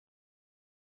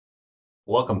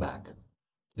Welcome back.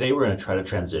 Today we're going to try to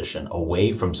transition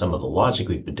away from some of the logic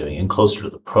we've been doing and closer to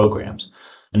the programs.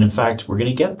 And in fact, we're going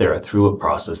to get there through a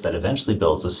process that eventually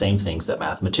builds the same things that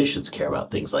mathematicians care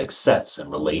about, things like sets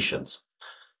and relations.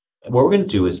 And what we're going to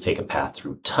do is take a path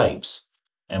through types.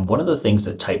 And one of the things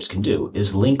that types can do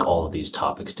is link all of these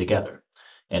topics together.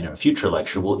 And in a future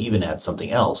lecture, we'll even add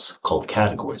something else called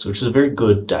categories, which is a very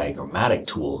good diagrammatic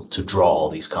tool to draw all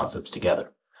these concepts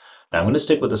together. Now I'm going to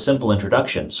stick with a simple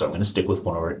introduction, so I'm going to stick with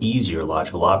one of our easier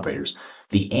logical operators,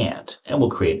 the and we'll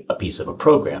create a piece of a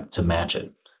program to match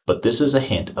it. But this is a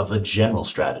hint of a general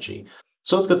strategy.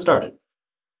 So let's get started.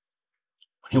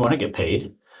 When you want to get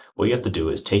paid, what you have to do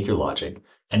is take your logic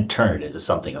and turn it into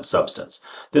something of substance.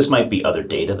 This might be other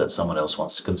data that someone else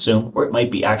wants to consume, or it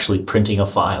might be actually printing a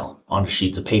file onto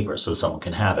sheets of paper so someone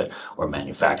can have it, or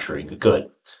manufacturing a good.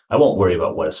 I won't worry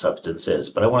about what a substance is,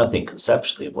 but I want to think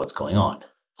conceptually of what's going on.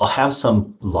 I'll have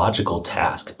some logical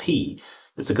task, P.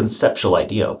 It's a conceptual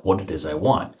idea of what it is I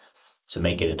want. To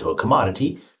make it into a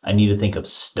commodity, I need to think of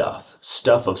stuff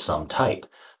of some type.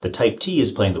 The type T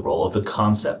is playing the role of the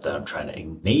concept that I'm trying to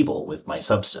enable with my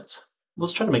substance.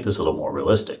 Let's try to make this a little more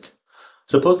realistic.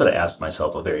 Suppose that I asked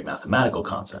myself a very mathematical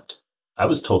concept. I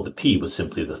was told that P was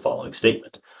simply the following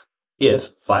statement.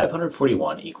 If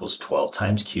 541 equals 12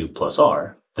 times Q plus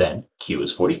R, then Q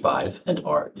is 45 and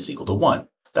R is equal to 1.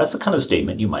 That's the kind of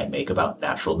statement you might make about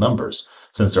natural numbers.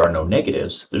 Since there are no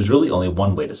negatives, there's really only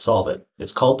one way to solve it.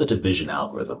 It's called the division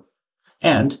algorithm.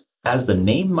 And, as the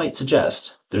name might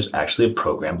suggest, there's actually a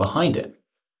program behind it.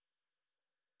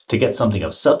 To get something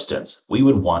of substance, we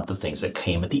would want the things that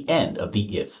came at the end of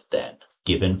the if-then.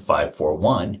 Given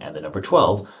 541 and the number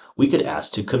 12, we could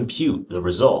ask to compute the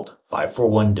result,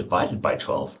 541 divided by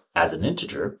 12, as an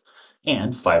integer,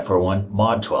 and 541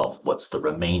 mod 12, what's the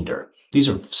remainder? These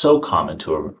are so common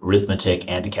to arithmetic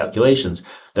and to calculations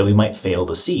that we might fail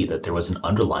to see that there was an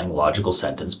underlying logical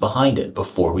sentence behind it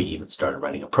before we even started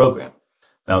writing a program.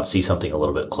 Now let's see something a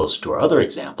little bit closer to our other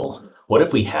example. What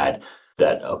if we had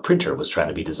that a printer was trying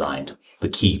to be designed? The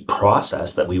key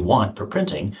process that we want for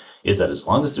printing is that as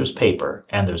long as there's paper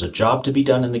and there's a job to be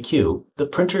done in the queue, the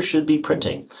printer should be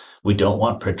printing. We don't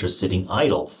want printers sitting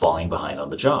idle, falling behind on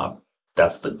the job.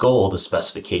 That's the goal, the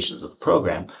specifications of the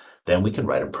program. Then we can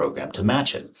write a program to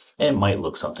match it. And it might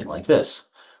look something like this.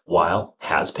 While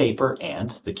has paper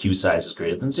and the queue size is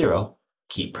greater than 0,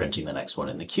 keep printing the next one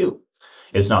in the queue.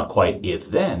 It's not quite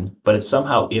if-then, but it's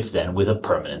somehow if-then with a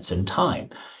permanence in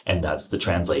time. And that's the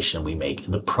translation we make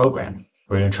in the program.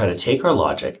 We're going to try to take our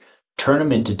logic, turn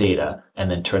them into data,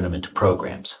 and then turn them into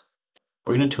programs.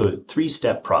 We're going to do a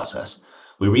 3-step process.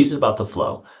 We reason about the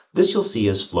flow. This you'll see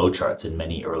as flowcharts in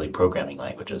many early programming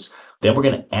languages. Then we're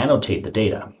going to annotate the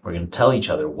data. We're going to tell each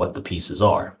other what the pieces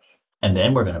are. And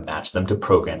then we're going to match them to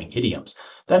programming idioms.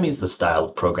 That means the style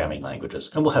of programming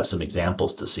languages, and we'll have some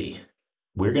examples to see.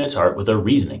 We're going to start with our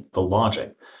reasoning, the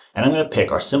logic. And I'm going to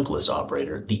pick our simplest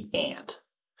operator, the AND.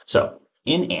 So,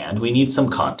 in AND, we need some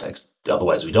context,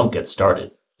 otherwise we don't get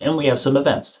started. And we have some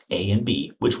events, A and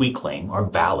B, which we claim are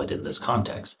valid in this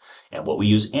context. And what we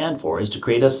use AND for is to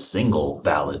create a single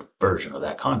valid version of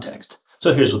that context.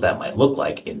 So here's what that might look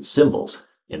like in symbols.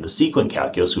 In the sequent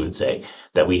calculus, we would say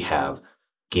that we have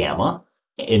gamma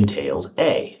entails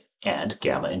A and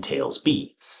gamma entails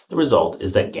B. The result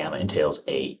is that gamma entails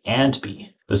A and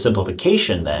B. The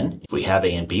simplification then, if we have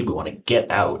A and B, we want to get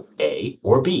out A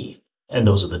or B. And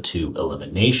those are the two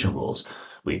elimination rules.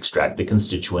 We extract the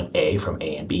constituent A from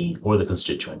A and B, or the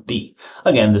constituent B.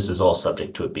 Again, this is all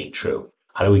subject to it being true.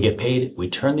 How do we get paid? We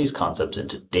turn these concepts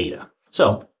into data.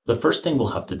 So, the first thing we'll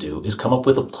have to do is come up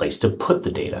with a place to put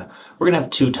the data. We're going to have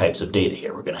two types of data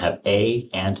here. We're going to have A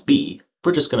and B.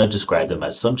 We're just going to describe them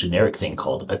as some generic thing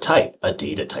called a type, a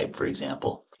data type, for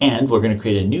example. And we're going to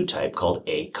create a new type called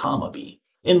A comma B.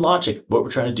 In logic, what we're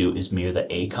trying to do is mirror that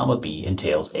A comma B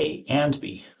entails A and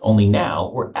B. Only now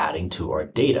we're adding to our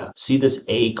data. See this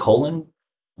A colon?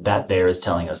 That there is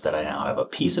telling us that I now have a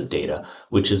piece of data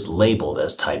which is labeled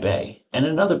as type A, and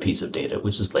another piece of data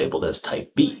which is labeled as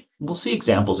type B. We'll see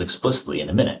examples explicitly in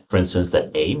a minute. For instance,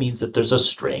 that A means that there's a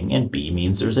string and B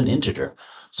means there's an integer.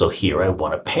 So here I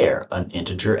want a pair, an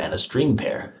integer and a string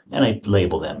pair, and I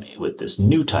label them with this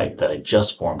new type that I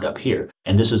just formed up here.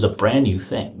 And this is a brand new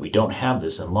thing. We don't have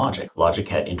this in logic. Logic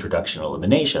had introduction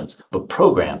eliminations, but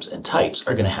programs and types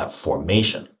are going to have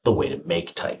formation, the way to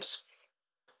make types.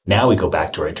 Now we go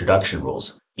back to our introduction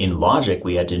rules. In logic,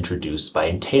 we had to introduce by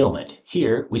entailment.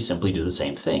 Here, we simply do the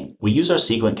same thing. We use our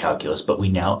sequent calculus, but we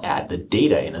now add the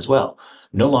data in as well.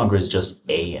 No longer is just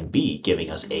A and B giving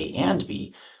us A and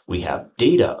B. we have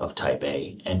data of type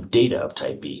A and data of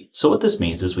type B. So what this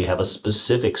means is we have a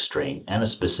specific string and a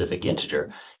specific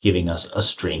integer, giving us a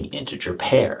string integer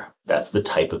pair. That's the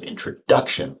type of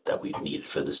introduction that we've needed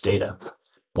for this data.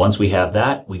 Once we have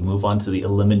that, we move on to the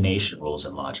elimination rules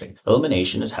in logic.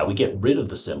 Elimination is how we get rid of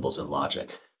the symbols in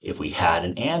logic. If we had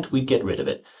an and, we'd get rid of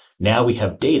it. Now we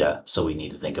have data, so we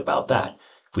need to think about that.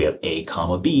 If we have a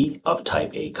comma b of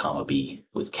type a comma b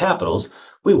with capitals,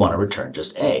 we want to return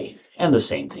just a, and the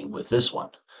same thing with this one.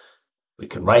 We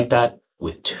can write that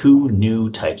with two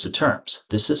new types of terms.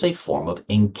 This is a form of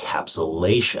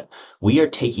encapsulation. We are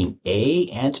taking A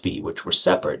and B, which were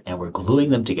separate, and we're gluing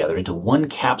them together into one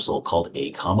capsule called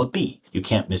A comma B. You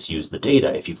can't misuse the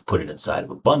data if you've put it inside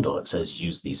of a bundle. It says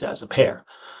use these as a pair.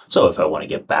 So if I want to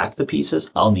get back the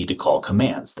pieces, I'll need to call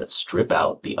commands that strip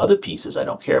out the other pieces I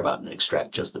don't care about and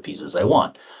extract just the pieces I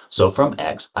want. So from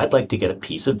X, I'd like to get a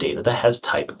piece of data that has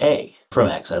type A. From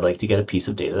X, I'd like to get a piece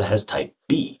of data that has type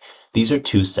B. These are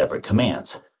two separate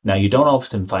commands. Now, you don't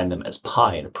often find them as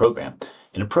pi in a program.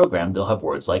 In a program, they'll have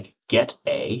words like get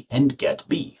A and get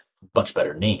B. Much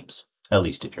better names, at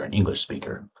least if you're an English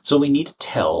speaker. So we need to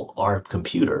tell our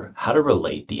computer how to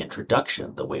relate the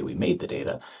introduction, the way we made the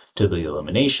data, to the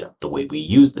elimination, the way we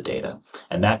use the data.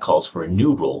 And that calls for a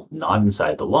new rule, not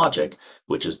inside the logic,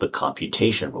 which is the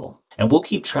computation rule. And we'll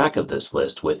keep track of this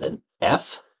list with an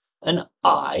F, an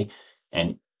I,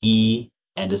 an E,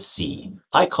 and a C.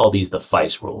 I call these the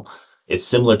FICE rule. It's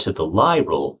similar to the lie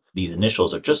rule. These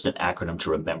initials are just an acronym to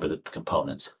remember the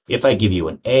components. If I give you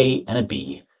an A and a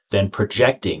B, then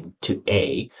projecting to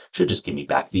A should just give me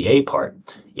back the A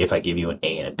part. If I give you an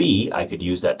A and a B, I could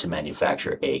use that to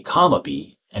manufacture A comma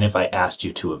B. And if I asked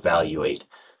you to evaluate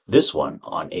this one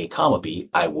on A comma B,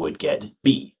 I would get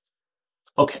B.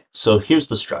 Okay, so here's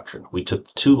the structure. We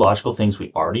took two logical things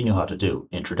we already knew how to do,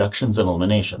 introductions and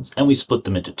eliminations, and we split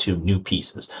them into two new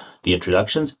pieces. The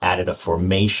introductions added a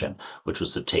formation, which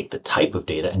was to take the type of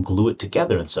data and glue it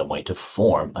together in some way to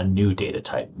form a new data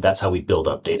type. That's how we build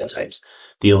up data types.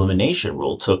 The elimination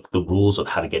rule took the rules of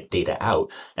how to get data out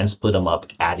and split them up,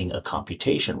 adding a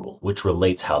computation rule, which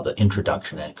relates how the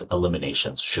introduction and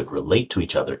eliminations should relate to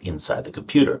each other inside the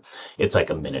computer. It's like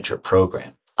a miniature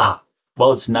program.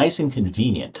 While it's nice and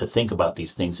convenient to think about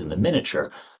these things in the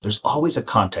miniature, there's always a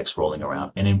context rolling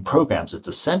around. And in programs, it's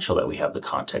essential that we have the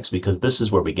context because this is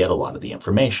where we get a lot of the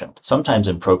information. Sometimes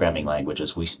in programming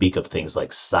languages, we speak of things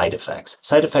like side effects.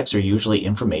 Side effects are usually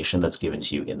information that's given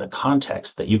to you in the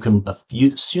context that you can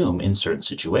assume in certain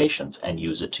situations and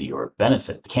use it to your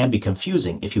benefit. It can be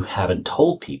confusing if you haven't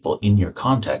told people in your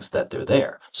context that they're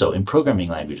there. So in programming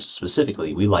languages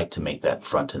specifically, we like to make that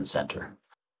front and center.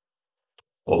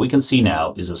 What we can see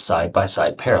now is a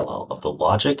side-by-side parallel of the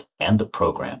logic and the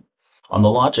program. On the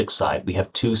logic side, we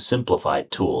have two simplified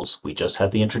tools. We just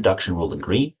have the introduction rule in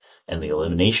green and the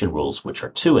elimination rules, which are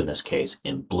two in this case,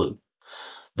 in blue.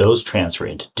 Those transfer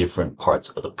into different parts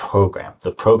of the program.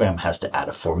 The program has to add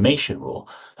a formation rule,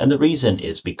 and the reason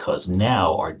is because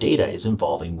now our data is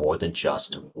involving more than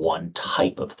just one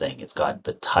type of thing. It's got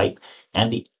the type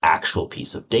and the actual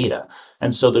piece of data.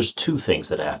 And so there's two things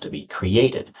that have to be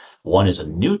created. One is a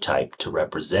new type to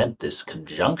represent this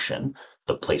conjunction,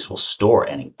 the place we'll store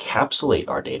and encapsulate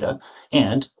our data,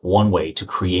 and one way to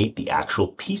create the actual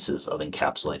pieces of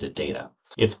encapsulated data.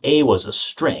 If A was a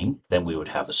string, then we would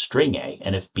have a string A,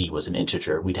 and if B was an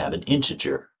integer, we'd have an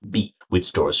integer B. We'd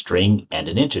store a string and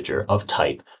an integer of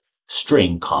type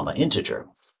string, comma, integer.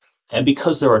 And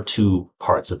because there are two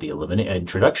parts of the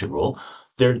introduction rule,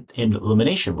 their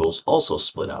elimination rules also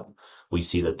split up. We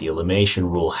see that the elimination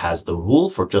rule has the rule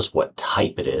for just what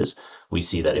type it is. We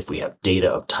see that if we have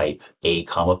data of type A,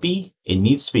 comma, B, it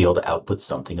needs to be able to output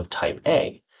something of type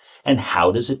A. And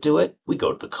how does it do it? We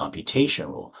go to the computation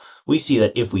rule. We see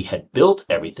that if we had built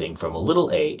everything from a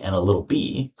little a and a little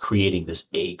b, creating this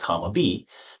a comma b,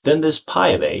 then this pi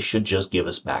of a should just give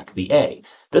us back the a.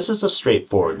 This is a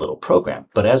straightforward little program,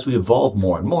 but as we evolve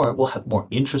more and more, we'll have more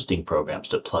interesting programs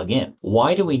to plug in.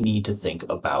 Why do we need to think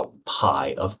about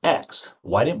pi of x?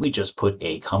 Why didn't we just put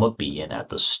a comma b in at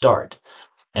the start?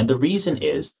 And the reason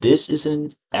is this is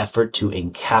an effort to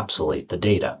encapsulate the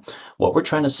data. What we're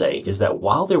trying to say is that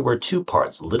while there were two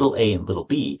parts, little a and little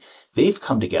b, they've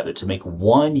come together to make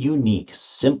one unique,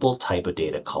 simple type of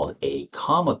data called a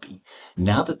comma b.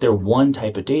 Now that they're one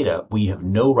type of data, we have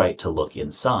no right to look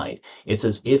inside. It's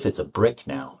as if it's a brick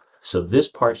now. So this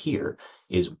part here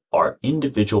is our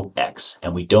individual X,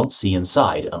 and we don't see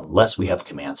inside unless we have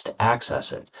commands to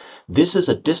access it. This is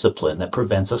a discipline that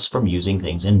prevents us from using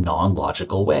things in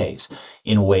non-logical ways,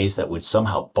 in ways that would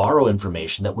somehow borrow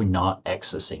information that we're not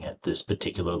accessing at this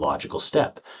particular logical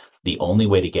step. The only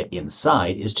way to get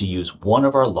inside is to use one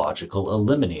of our logical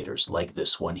eliminators, like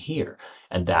this one here.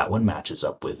 And that one matches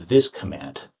up with this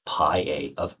command, pi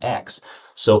a of x.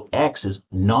 So x is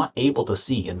not able to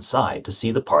see inside to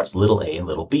see the parts little a and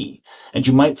little b. And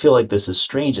you might feel like this is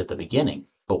strange at the beginning,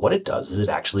 but what it does is it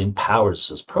actually empowers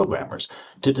us as programmers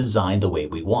to design the way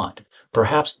we want.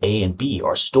 Perhaps A and B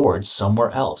are stored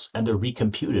somewhere else and they're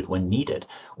recomputed when needed.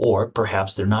 Or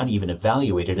perhaps they're not even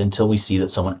evaluated until we see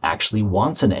that someone actually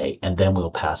wants an A and then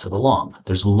we'll pass it along.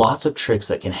 There's lots of tricks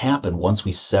that can happen once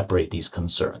we separate these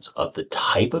concerns of the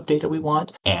type of data we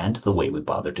want and the way we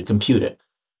bother to compute it.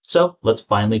 So let's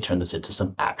finally turn this into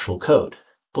some actual code.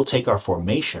 We'll take our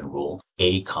formation rule,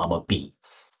 A, B,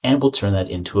 and we'll turn that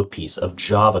into a piece of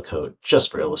Java code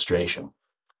just for illustration.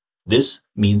 This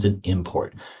means an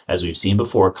import. As we've seen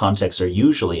before, contexts are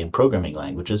usually in programming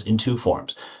languages in two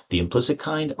forms. The implicit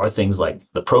kind are things like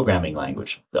the programming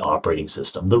language, the operating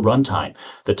system, the runtime,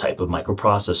 the type of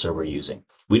microprocessor we're using.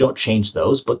 We don't change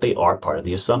those, but they are part of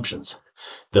the assumptions.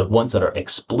 The ones that are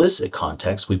explicit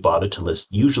contexts we bother to list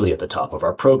usually at the top of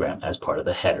our program as part of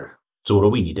the header. So what do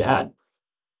we need to add?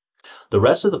 The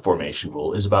rest of the formation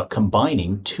rule is about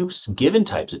combining two given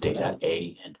types of data,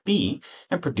 A and B,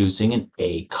 and producing an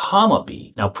A,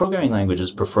 B. Now, programming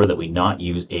languages prefer that we not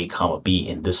use A, B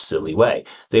in this silly way.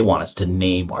 They want us to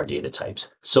name our data types.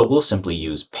 So we'll simply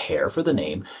use pair for the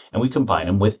name, and we combine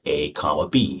them with A,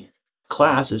 B.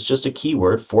 Class is just a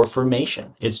keyword for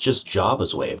formation. It's just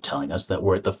Java's way of telling us that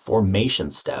we're at the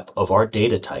formation step of our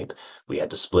data type. We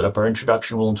had to split up our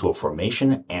introduction rule into a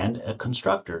formation and a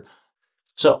constructor.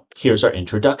 So here's our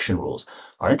introduction rules.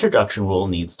 Our introduction rule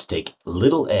needs to take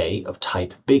little a of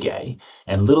type big A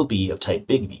and little b of type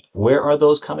big B. Where are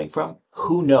those coming from?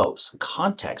 Who knows?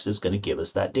 Context is going to give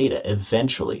us that data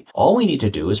eventually. All we need to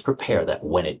do is prepare that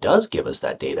when it does give us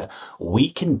that data,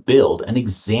 we can build an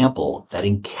example that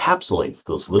encapsulates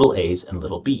those little a's and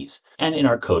little b's. And in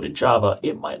our code in Java,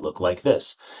 it might look like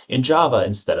this. In Java,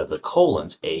 instead of the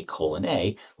colons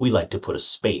A:A, we like to put a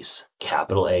space.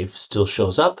 Capital A still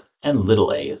shows up, and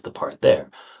little a is the part there.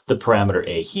 The parameter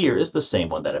a here is the same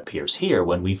one that appears here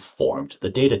when we formed the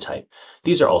data type.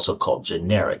 These are also called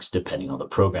generics depending on the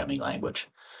programming language.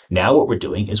 Now what we're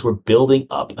doing is we're building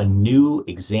up a new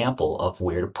example of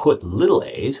where to put little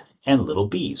a's and little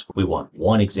b's. We want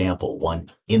one example,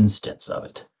 one instance of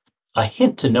it. A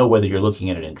hint to know whether you're looking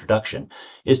at an introduction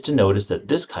is to notice that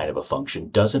this kind of a function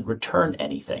doesn't return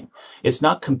anything. It's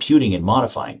not computing and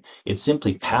modifying. It's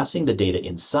simply passing the data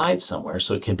inside somewhere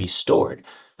so it can be stored.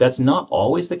 That's not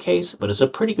always the case, but it's a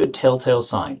pretty good telltale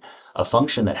sign. A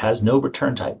function that has no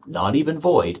return type, not even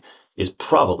void, is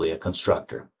probably a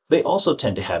constructor. They also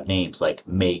tend to have names like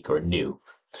make or new.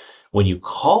 When you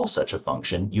call such a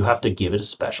function, you have to give it a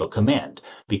special command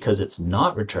because it's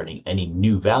not returning any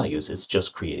new values. It's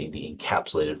just creating the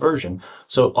encapsulated version.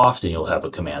 So often you'll have a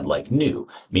command like new,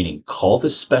 meaning call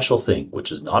this special thing,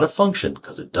 which is not a function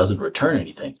because it doesn't return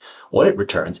anything. What it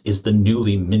returns is the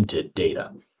newly minted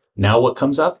data. Now what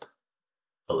comes up?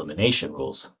 Elimination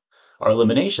rules. Our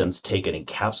eliminations take an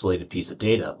encapsulated piece of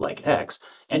data like X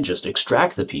and just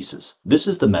extract the pieces. This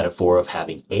is the metaphor of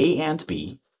having A and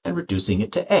B and reducing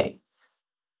it to A.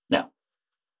 Now,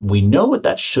 we know what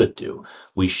that should do.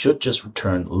 We should just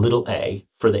return little a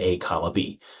for the A,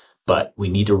 B, but we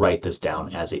need to write this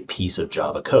down as a piece of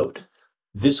Java code.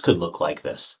 This could look like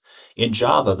this. In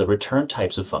Java, the return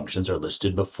types of functions are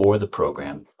listed before the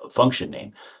program function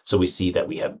name. So we see that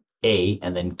we have A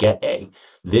and then get A.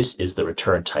 This is the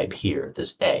return type here,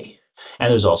 this A.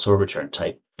 And there's also a return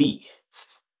type B.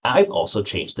 I've also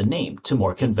changed the name to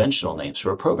more conventional names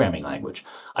for a programming language.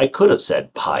 I could have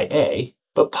said pi a,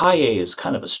 but pi a is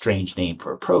kind of a strange name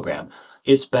for a program.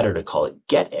 It's better to call it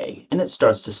get a, and it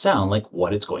starts to sound like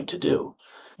what it's going to do.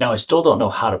 Now, I still don't know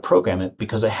how to program it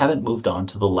because I haven't moved on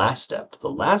to the last step. The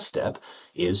last step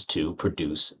is to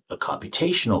produce a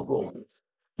computational rule.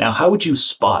 Now, how would you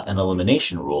spot an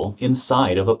elimination rule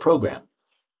inside of a program?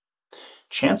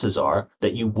 Chances are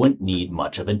that you wouldn't need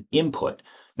much of an input.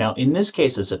 Now, in this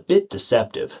case, it's a bit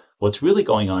deceptive. What's really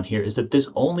going on here is that this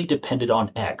only depended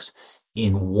on X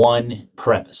in one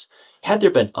premise. Had there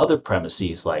been other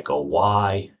premises like a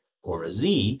Y or a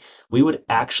Z, we would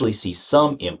actually see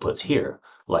some inputs here,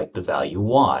 like the value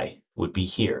Y would be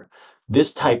here.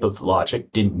 This type of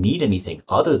logic didn't need anything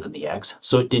other than the X,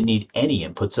 so it didn't need any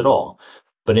inputs at all.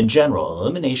 But in general,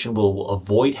 elimination will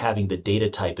avoid having the data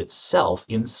type itself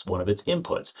in one of its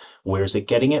inputs. Where's it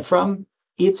getting it from?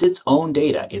 It's its own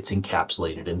data. It's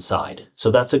encapsulated inside. So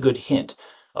that's a good hint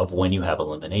of when you have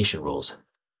elimination rules.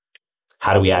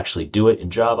 How do we actually do it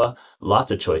in Java? Lots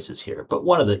of choices here, but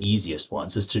one of the easiest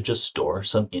ones is to just store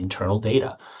some internal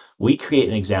data. we create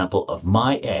an example of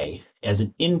my A as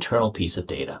an internal piece of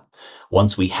data.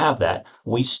 Once we have that,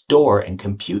 we store and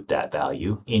compute that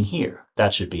value in here.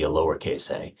 That should be a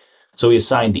lowercase a. So we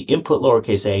assign the input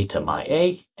lowercase a to my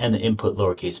A and the input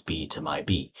lowercase b to my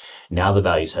B. Now the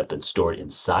values have been stored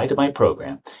inside of my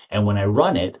program, and when I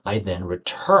run it, I then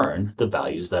return the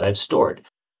values that I've stored.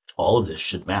 All of this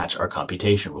should match our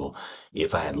computation rule.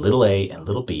 If I had little a and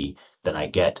little b, then I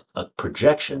get a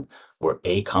projection where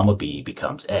a comma b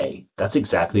becomes a. That's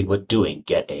exactly what doing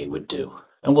get a would do.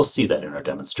 And we'll see that in our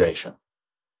demonstration.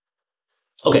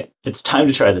 Okay, it's time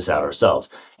to try this out ourselves.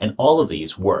 And all of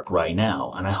these work right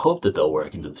now, and I hope that they'll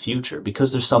work into the future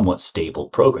because they're somewhat stable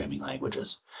programming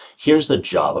languages. Here's the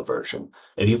Java version.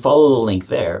 If you follow the link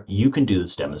there, you can do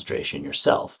this demonstration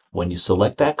yourself. When you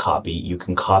select that copy, you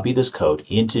can copy this code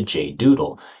into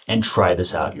JDoodle and try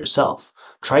this out yourself.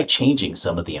 Try changing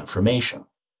some of the information.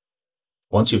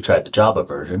 Once you've tried the Java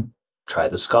version, try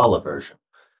the Scala version.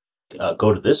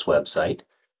 Go to this website,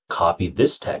 copy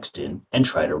this text in, and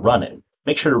try to run it.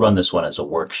 Make sure to run this one as a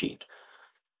worksheet.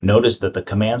 Notice that the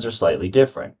commands are slightly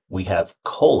different. We have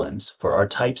colons for our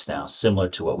types now, similar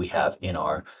to what we have in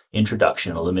our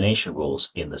introduction elimination rules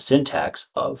in the syntax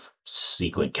of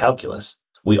sequent calculus.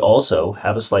 We also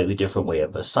have a slightly different way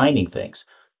of assigning things.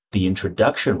 The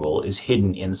introduction rule is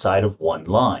hidden inside of one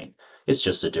line. It's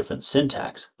just a different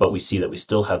syntax, but we see that we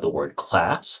still have the word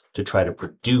class to try to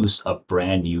produce a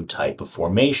brand new type of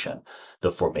formation.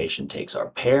 The formation takes our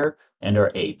pair and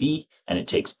our AB, and it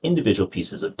takes individual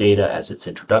pieces of data as its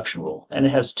introduction rule, and it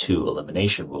has two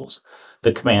elimination rules.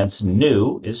 The command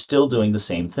new is still doing the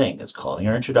same thing. It's calling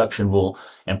our introduction rule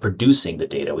and producing the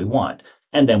data we want,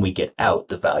 and then we get out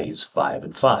the values 5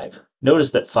 and 5.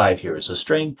 Notice that 5 here is a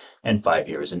string, and 5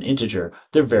 here is an integer.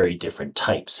 They're very different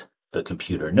types. The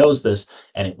computer knows this,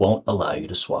 and it won't allow you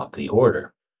to swap the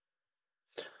order.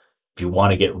 If you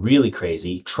want to get really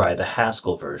crazy, try the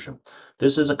Haskell version.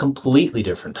 This is a completely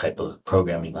different type of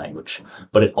programming language,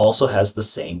 but it also has the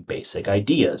same basic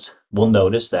ideas. We'll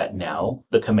notice that now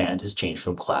the command has changed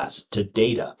from class to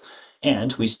data,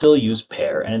 and we still use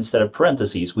pair, and instead of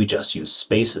parentheses, we just use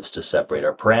spaces to separate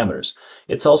our parameters.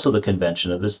 It's also the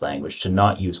convention of this language to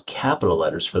not use capital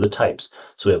letters for the types,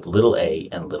 so we have little a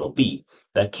and little b.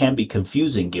 That can be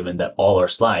confusing given that all our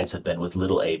slides have been with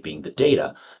little a being the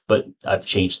data, but I've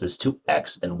changed this to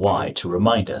x and y to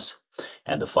remind us.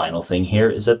 And the final thing here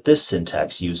is that this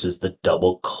syntax uses the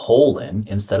double colon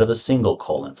instead of a single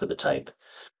colon for the type.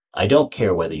 I don't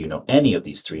care whether you know any of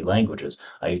these three languages.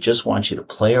 I just want you to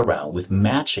play around with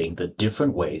matching the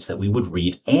different ways that we would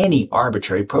read any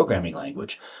arbitrary programming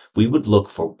language. We would look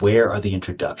for where are the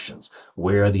introductions,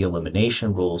 where are the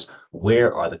elimination rules,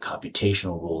 where are the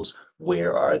computational rules,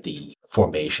 where are the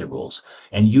formation rules.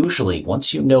 And usually,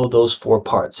 once you know those 4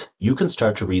 parts, you can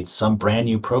start to read some brand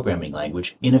new programming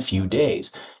language in a few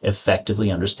days, effectively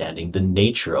understanding the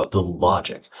nature of the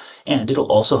logic. And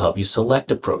it'll also help you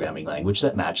select a programming language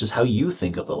that matches how you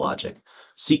think of the logic.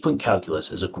 Sequent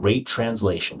calculus is a great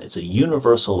translation. It's a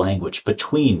universal language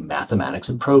between mathematics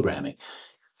and programming.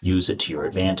 Use it to your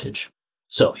advantage.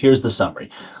 So here's the summary.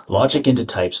 Logic into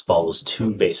types follows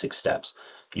 2 basic steps.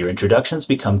 Your introductions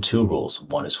become 2 rules.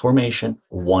 One is formation,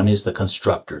 one is the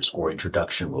constructors or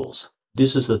introduction rules.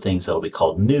 This is the things that will be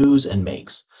called news and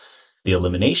makes. The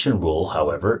elimination rule,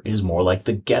 however, is more like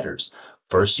the getters.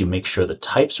 First, you make sure the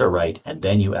types are right, and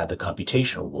then you add the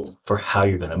computational rule for how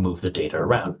you're going to move the data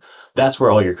around. That's where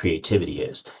all your creativity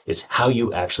is how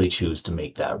you actually choose to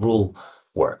make that rule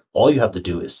work. All you have to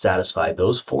do is satisfy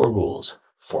those 4 rules: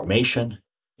 formation,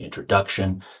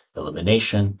 introduction,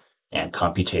 elimination, and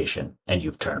computation, and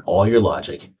you've turned all your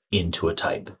logic into a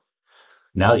type.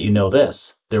 Now that you know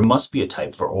this, there must be a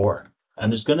type for or, and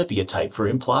there's going to be a type for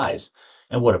implies.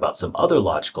 And what about some other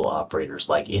logical operators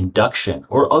like induction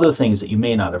or other things that you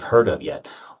may not have heard of yet?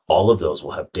 All of those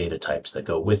will have data types that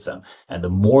go with them. And the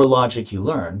more logic you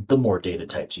learn, the more data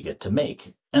types you get to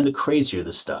make. And the crazier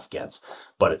this stuff gets.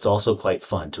 But it's also quite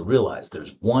fun to realize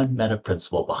there's one meta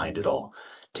principle behind it all.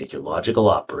 Take your logical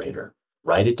operator,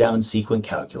 write it down in sequent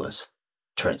calculus,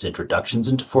 turns introductions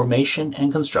into formation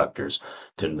and constructors,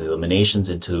 turn the eliminations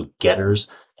into getters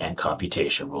and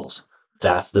computation rules.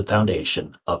 That's the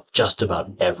foundation of just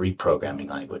about every programming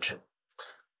language.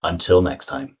 Until next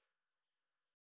time.